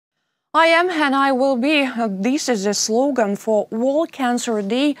I am and I will be. This is the slogan for World Cancer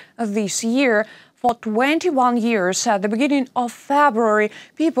Day this year. For 21 years, at the beginning of February,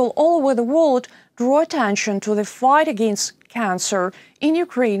 people all over the world drew attention to the fight against cancer. In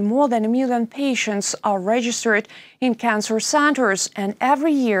Ukraine, more than 1 million patients are registered in cancer centers, and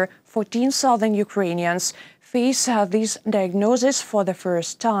every year, 14,000 Ukrainians face this diagnosis for the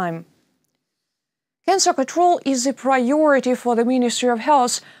first time. Cancer control is a priority for the Ministry of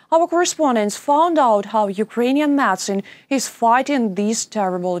Health. Our correspondents found out how Ukrainian medicine is fighting this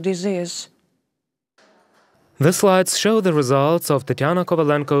terrible disease. The slides show the results of Tatiana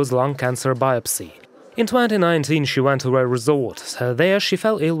Kovalenko's lung cancer biopsy. In 2019, she went to a resort. There, she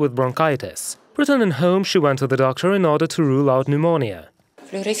fell ill with bronchitis. Returning home, she went to the doctor in order to rule out pneumonia.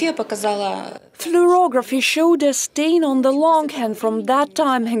 Fluorography showed a stain on the lung, and from that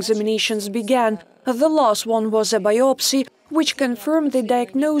time, examinations began. The last one was a biopsy, which confirmed the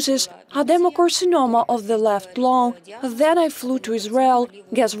diagnosis, adenocarcinoma of the left lung. Then I flew to Israel,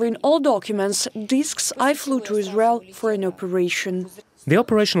 gathering all documents. Discs, I flew to Israel for an operation. The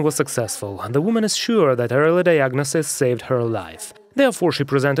operation was successful, and the woman is sure that early diagnosis saved her life. Therefore, she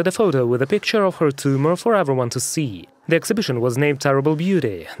presented a photo with a picture of her tumor for everyone to see. The exhibition was named Terrible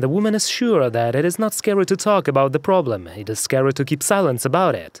Beauty. The woman is sure that it is not scary to talk about the problem, it is scary to keep silence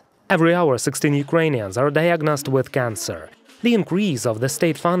about it. Every hour, 16 Ukrainians are diagnosed with cancer. The increase of the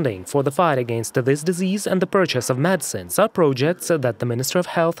state funding for the fight against this disease and the purchase of medicines are projects that the Ministry of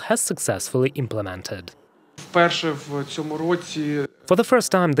Health has successfully implemented. For the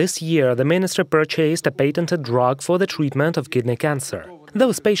first time this year, the ministry purchased a patented drug for the treatment of kidney cancer.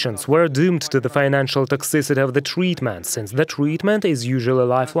 Those patients were doomed to the financial toxicity of the treatment, since the treatment is usually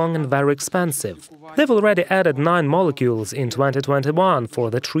lifelong and very expensive. They've already added 9 molecules in 2021 for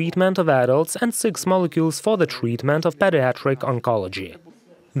the treatment of adults and 6 molecules for the treatment of pediatric oncology.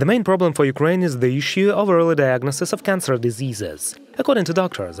 The main problem for Ukraine is the issue of early diagnosis of cancer diseases. According to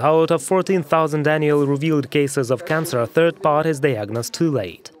doctors, out of 14,000 annual revealed cases of cancer, a third part is diagnosed too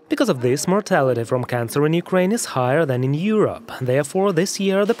late. Because of this, mortality from cancer in Ukraine is higher than in Europe. Therefore, this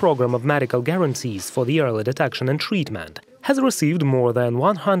year, the program of medical guarantees for the early detection and treatment has received more than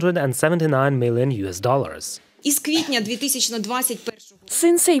 $179 million.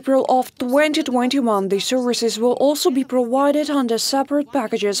 Since April of 2021, the services will also be provided under separate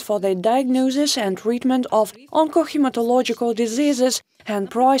packages for the diagnosis and treatment of oncohematological diseases,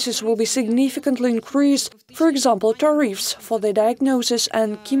 and prices will be significantly increased. For example, tariffs for the diagnosis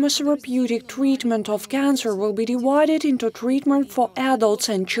and chemotherapeutic treatment of cancer will be divided into treatment for adults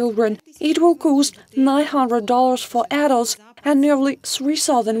and children. It will cost $900 for adults and nearly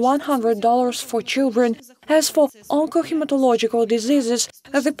 $3,100 for children. As for oncohematological diseases,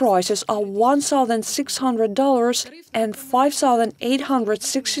 the prices are $1,600 and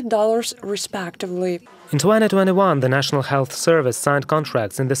 $5,860 respectively. In 2021, the National Health Service signed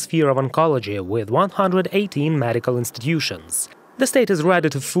contracts in the sphere of oncology with 118 medical institutions. The state is ready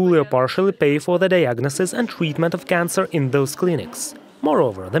to fully or partially pay for the diagnosis and treatment of cancer in those clinics.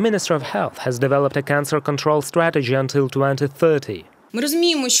 Moreover, the Ministry of Health has developed a cancer control strategy until 2030.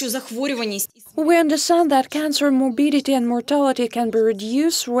 We understand that cancer morbidity and mortality can be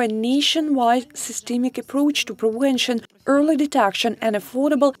reduced through a nationwide systemic approach to prevention, early detection and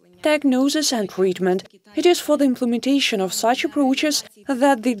affordable diagnosis and treatment. It is for the implementation of such approaches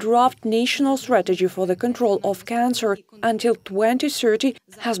that the draft national strategy for the control of cancer until 2030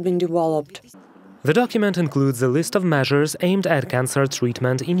 has been developed. The document includes a list of measures aimed at cancer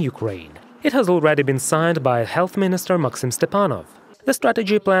treatment in Ukraine. It has already been signed by Health Minister Maxim Stepanov. The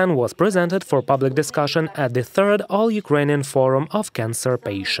strategy plan was presented for public discussion at the 3rd All-Ukrainian Forum of Cancer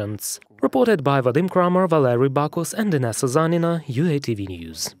Patients. Reported by Vadim Kramer, Valery Bakus and Inessa Zanina, UATV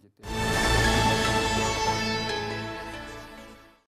News.